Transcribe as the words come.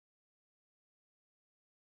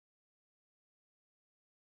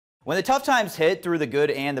When the tough times hit, through the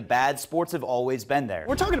good and the bad, sports have always been there.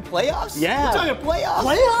 We're talking playoffs? Yeah. We're talking playoffs?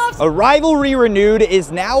 Playoffs? A rivalry renewed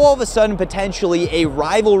is now all of a sudden potentially a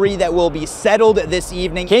rivalry that will be settled this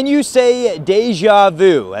evening. Can you say deja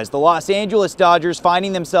vu as the Los Angeles Dodgers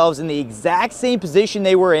finding themselves in the exact same position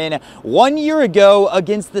they were in 1 year ago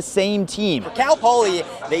against the same team? For Cal Poly,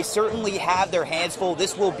 they certainly have their hands full.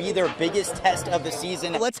 This will be their biggest test of the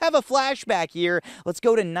season. Let's have a flashback here. Let's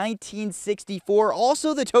go to 1964.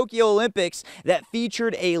 Also the Tokyo Olympics that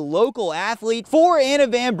featured a local athlete. For Anna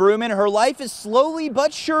Van Broomen, her life is slowly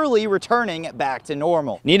but surely returning back to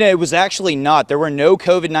normal. Nina, it was actually not. There were no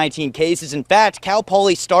COVID-19 cases. In fact, Cal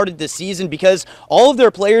Poly started the season because all of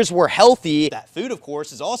their players were healthy. That food, of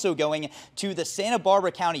course, is also going to the Santa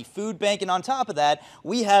Barbara County Food Bank. And on top of that,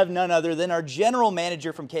 we have none other than our general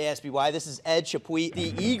manager from KSBY. This is Ed Chapuis.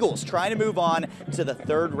 The Eagles trying to move on to the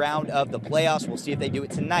third round of the playoffs. We'll see if they do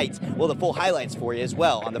it tonight. We'll have the full highlights for you as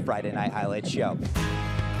well on the Friday Night Highlights show.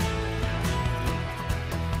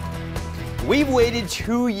 We've waited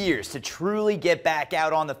 2 years to truly get back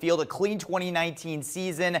out on the field. A clean 2019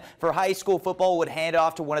 season for high school football would hand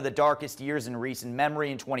off to one of the darkest years in recent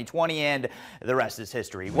memory in 2020, and the rest is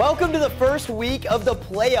history. Welcome to the first week of the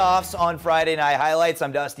playoffs on Friday Night Highlights.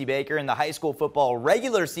 I'm Dusty Baker, and the high school football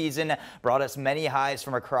regular season brought us many highs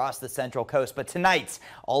from across the Central Coast, but tonight,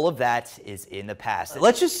 all of that is in the past.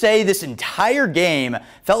 Let's just say this entire game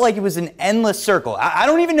felt like it was an endless circle. I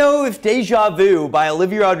don't even know if Deja Vu by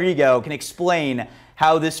Olivia Rodrigo can explain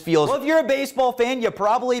how this feels. Well, if you're a baseball fan, you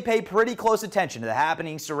probably pay pretty close attention to the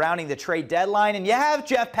happenings surrounding the trade deadline, and you have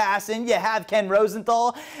Jeff Passan, you have Ken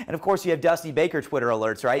Rosenthal, and of course you have Dusty Baker Twitter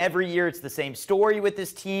alerts, right? Every year it's the same story with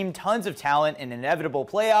this team, tons of talent, an inevitable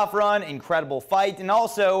playoff run, incredible fight, and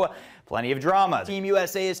also plenty of drama. Team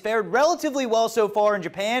USA has fared relatively well so far in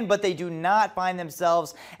Japan, but they do not find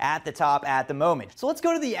themselves at the top at the moment. So let's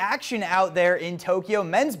go to the action out there in Tokyo.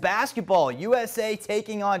 Men's basketball, USA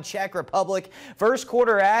taking on Czech Republic. First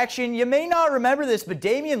quarter action. You may not remember this, but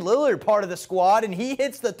Damian Lillard part of the squad, and he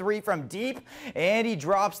hits the three from deep, and he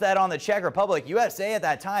drops that on the Czech Republic. USA at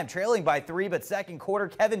that time trailing by 3, but second quarter,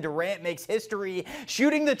 Kevin Durant makes history,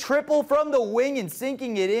 shooting the triple from the wing and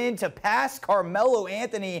sinking it in to pass Carmelo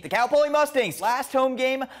Anthony. The Cal Poly Mustangs last home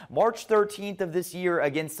game March 13th of this year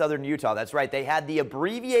against Southern Utah. That's right, they had the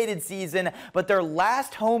abbreviated season, but their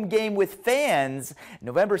last home game with fans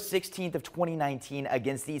November 16th of 2019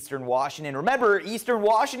 against Eastern Washington. Remember, Eastern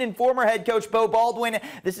Washington former head coach Beau Baldwin,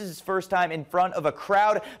 this is his first time in front of a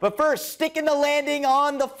crowd. But first, sticking the landing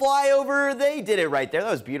on the flyover. They did it right there. That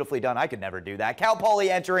was beautifully done. I could never do that. Cal Poly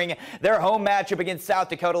entering their home matchup against South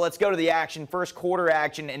Dakota. Let's go to the action. First quarter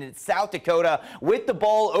action, and it's South Dakota with the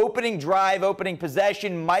ball, opening drive, opening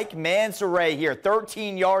possession. Mike Mansoray here,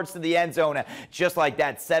 13 yards to the end zone. Just like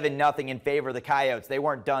that, 7-0 in favor of the Coyotes. They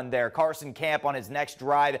weren't done there. Carson Camp on his next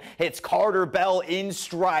drive hits Carter Bell in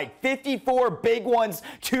stride. 54 big ones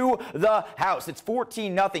to the house. It's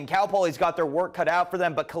 14-0. Cal Poly's got their work cut out for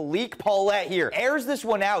them, but Kalik Paulette here airs this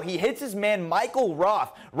one out. He hits his man Michael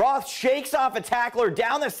Roth. Roth shakes off a tackler.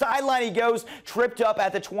 Down the sideline he goes, tripped up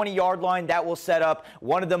at the 20-yard line. That will set up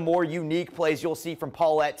one of the more unique plays you'll see from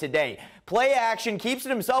Paulette today. Play action, keeps it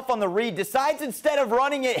himself on the read, decides instead of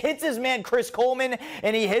running it, hits his man Chris Coleman,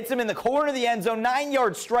 and he hits him in the corner of the end zone.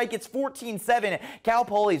 9-yard strike. It's 14-7. Cal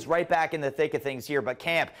Poly's right back in the thick of things here, but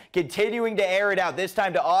Camp continuing to air it out, this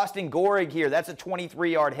time to Austin Gorig here. That's a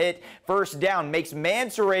 23-yard hit. First down, makes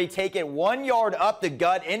Mansoray take it 1 yard up the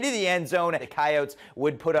gut into the end zone. The Coyotes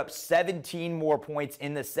would put up 17 more points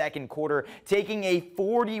in the second quarter, taking a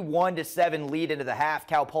 41-7 lead into the half.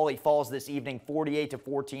 Cal Poly falls this evening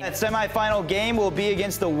 48-14. That semifinal game will be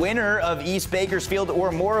against the winner of East Bakersfield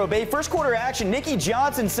or Morro Bay. First quarter action, Nicky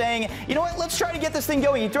Johnson saying, you know what, let's try to get this thing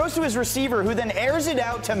going. He throws to his receiver, who then airs it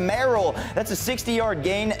out to Merrill. That's a 60-yard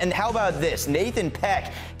gain. And how about this? Nathan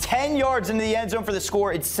Peck, 10 yards into the end zone for the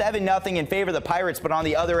score. It's 7-0 in favor of the Pirates, but on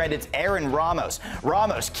the other end, it's Aaron Ramos.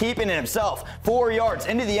 Ramos keeping it himself, 4 yards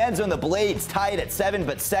into the end zone. The Blades tied at 7,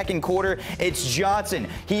 but second quarter, it's Johnson.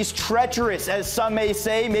 He's treacherous, as some may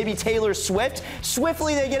say, maybe Taylor Swift.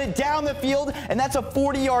 Swiftly, they get it down the field, and that's a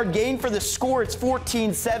 40-yard gain for the score. It's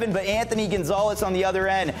 14-7, but Anthony Gonzalez on the other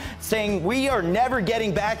end saying, we are never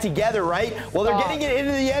getting back together, right? Well, they're getting it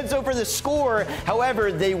into the end zone for the score.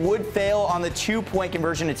 However, they would fail on the 2-point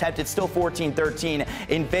conversion to attempt. It's still 14-13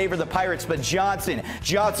 in favor of the Pirates, but Johnson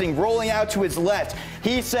rolling out to his left.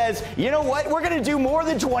 He says, you know what? We're going to do more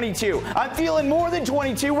than 22. I'm feeling more than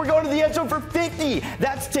 22. We're going to the end zone for 50.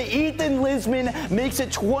 That's to Ethan Lisman, makes it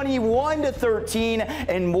 21-13,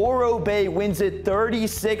 and Morro Bay wins it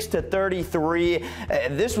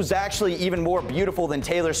 36-33. This was actually even more beautiful than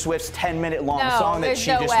Taylor Swift's 10-minute long song that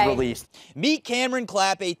she just released. Meet Cameron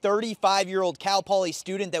Clapp, a 35-year-old Cal Poly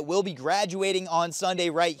student that will be graduating on Sunday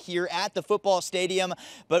right here at the football stadium.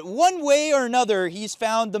 But one way or another, he's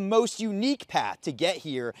found the most unique path to get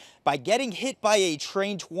here by getting hit by a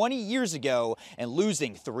train 20 years ago and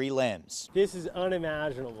losing 3 limbs. This is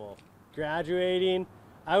unimaginable. Graduating,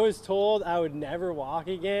 I was told I would never walk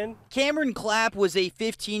again. Cameron Clapp was a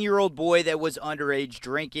 15-year-old boy that was underage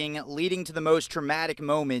drinking, leading to the most traumatic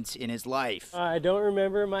moments in his life. I don't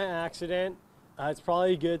remember my accident. It's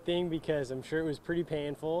probably a good thing because I'm sure it was pretty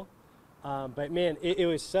painful. But man, it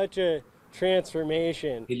was such a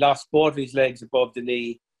transformation. He lost both of his legs above the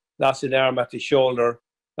knee, lost an arm at the shoulder.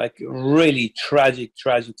 Like, really tragic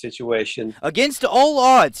situation. Against all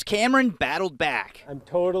odds, Cameron battled back. I'm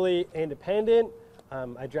totally independent.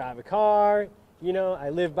 I drive a car, you know, I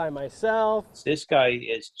live by myself. This guy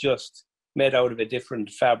is just made out of a different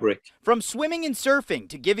fabric. From swimming and surfing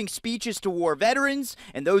to giving speeches to war veterans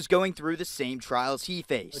and those going through the same trials he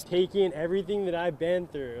faced. Taking everything that I've been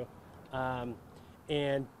through and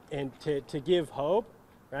to give hope,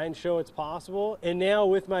 right, and show it's possible. And now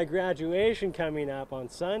with my graduation coming up on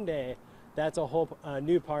Sunday, that's a whole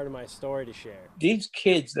new part of my story to share. These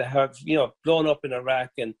kids that have, you know, blown up in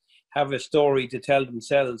Iraq and have a story to tell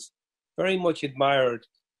themselves, very much admired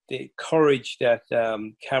the courage that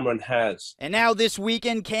Cameron has. And now this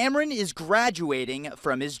weekend, Cameron is graduating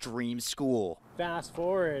from his dream school. Fast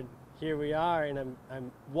forward, here we are, and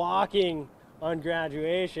I'm walking on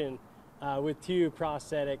graduation with 2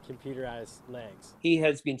 prosthetic computerized legs. He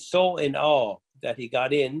has been so in awe that he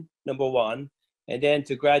got in, number one, and then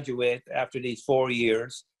to graduate after these 4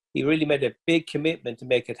 years. He really made a big commitment to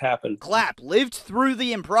make it happen. Clapp lived through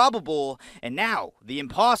the improbable, and now the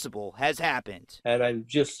impossible has happened. And I'm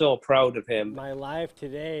just so proud of him. My life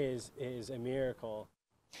today is a miracle.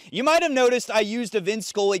 You might have noticed I used a Vince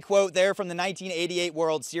Scully quote there from the 1988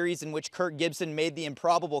 World Series in which Kirk Gibson made the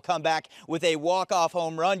improbable comeback with a walk-off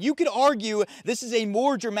home run. You could argue this is a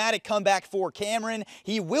more dramatic comeback for Cameron.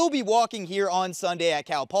 He will be walking here on Sunday at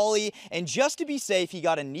Cal Poly, and just to be safe, he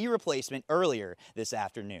got a knee replacement earlier this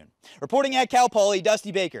afternoon. Reporting at Cal Poly,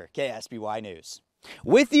 Dusty Baker, KSBY News.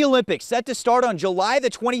 With the Olympics set to start on July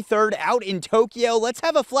the 23rd out in Tokyo, let's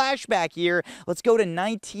have a flashback here. Let's go to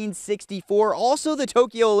 1964, also the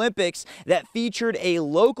Tokyo Olympics that featured a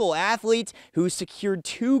local athlete who secured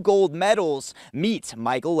 2 gold medals. Meet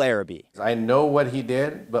Michael Larrabee. I know what he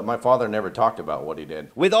did, but my father never talked about what he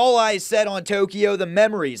did. With all eyes set on Tokyo, the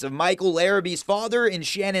memories of Michael Larrabee's father and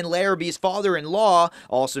Shannon Larrabee's father-in-law,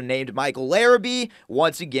 also named Michael Larrabee,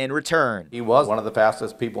 once again return. He was one of the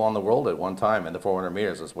fastest people in the world at one time in the 400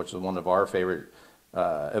 meters, which is one of our favorite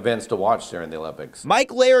events to watch during the Olympics.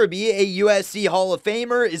 Mike Larrabee, a USC Hall of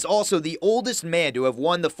Famer, is also the oldest man to have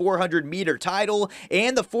won the 400-meter title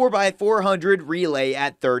and the 4x400 relay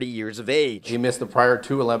at 30 years of age. He missed the prior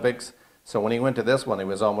 2 Olympics, so when he went to this one, he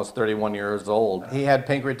was almost 31 years old. He had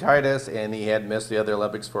pancreatitis, and he had missed the other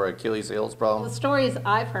Olympics for Achilles heels problem. The stories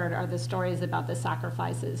I've heard are the stories about the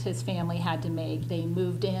sacrifices his family had to make. They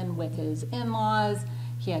moved in with his in-laws.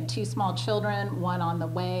 He had 2 small children, 1 on the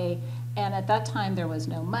way, and at that time there was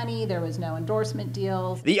no money, there was no endorsement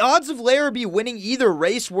deals. The odds of Larrabee winning either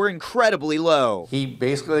race were incredibly low. He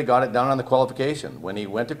basically got it done on the qualification. When he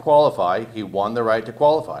went to qualify, he won the right to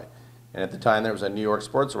qualify. And at the time there was a New York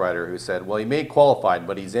sports writer who said, well, he may qualify,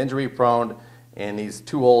 but he's injury prone and he's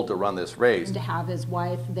too old to run this race. To have his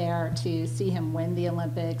wife there to see him win the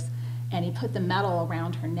Olympics, and he put the medal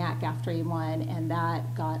around her neck after he won, and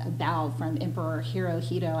that got a bow from Emperor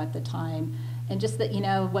Hirohito at the time. And just that, you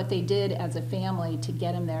know, what they did as a family to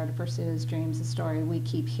get him there to pursue his dreams, a story we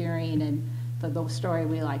keep hearing and the story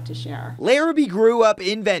we like to share. Larrabee grew up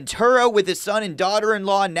in Ventura with his son and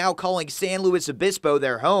daughter-in-law now calling San Luis Obispo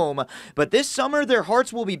their home, but this summer their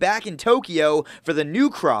hearts will be back in Tokyo for the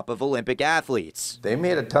new crop of Olympic athletes. They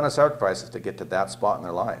made a ton of sacrifices to get to that spot in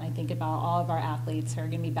their life. I think about all of our athletes who are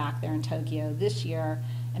going to be back there in Tokyo this year,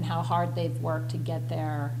 and how hard they've worked to get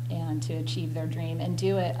there and to achieve their dream and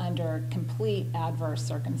do it under complete adverse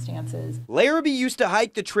circumstances. Larrabee used to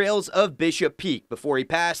hike the trails of Bishop Peak before he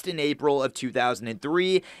passed in April of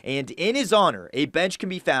 2003, and in his honor, a bench can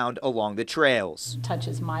be found along the trails.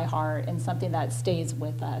 Touches my heart and something that stays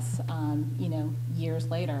with us, years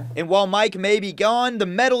later. And while Mike may be gone, the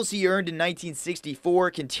medals he earned in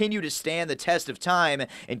 1964 continue to stand the test of time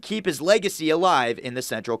and keep his legacy alive in the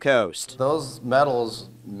Central Coast. Those medals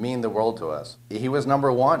mean the world to us. He was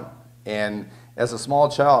 #1, and as a small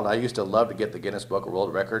child, I used to love to get the Guinness Book of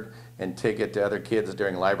World Record and take it to other kids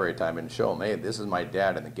during library time and show them, hey, this is my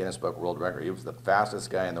dad in the Guinness Book of World Record. He was the fastest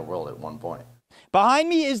guy in the world at one point. Behind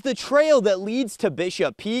me is the trail that leads to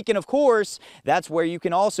Bishop Peak, and of course, that's where you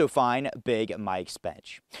can also find Big Mike's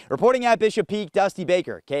bench. Reporting at Bishop Peak, Dusty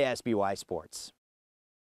Baker, KSBY Sports.